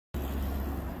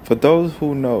For those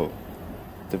who know,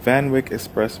 the Van Wyck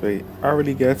Expressway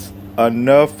already gets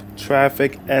enough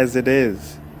traffic as it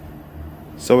is.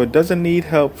 So it doesn't need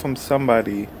help from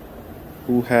somebody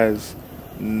who has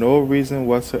no reason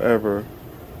whatsoever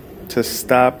to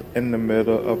stop in the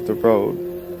middle of the road.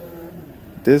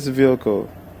 This vehicle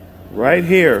right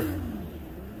here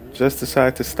just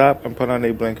decided to stop and put on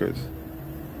their blinkers.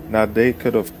 Now they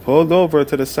could have pulled over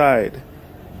to the side.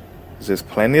 There's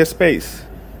plenty of space.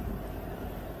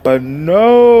 But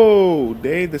no,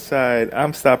 they decide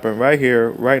I'm stopping right here,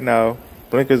 right now,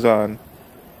 blinkers on,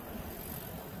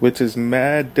 which is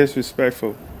mad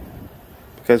disrespectful.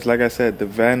 Because like I said, the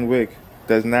Van Wyck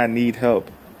does not need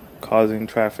help causing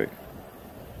traffic.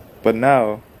 But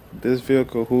now, this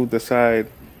vehicle who decide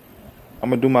I'm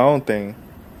going to do my own thing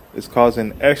is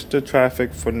causing extra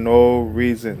traffic for no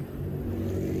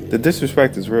reason. The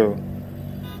disrespect is real.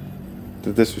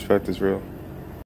 The disrespect is real.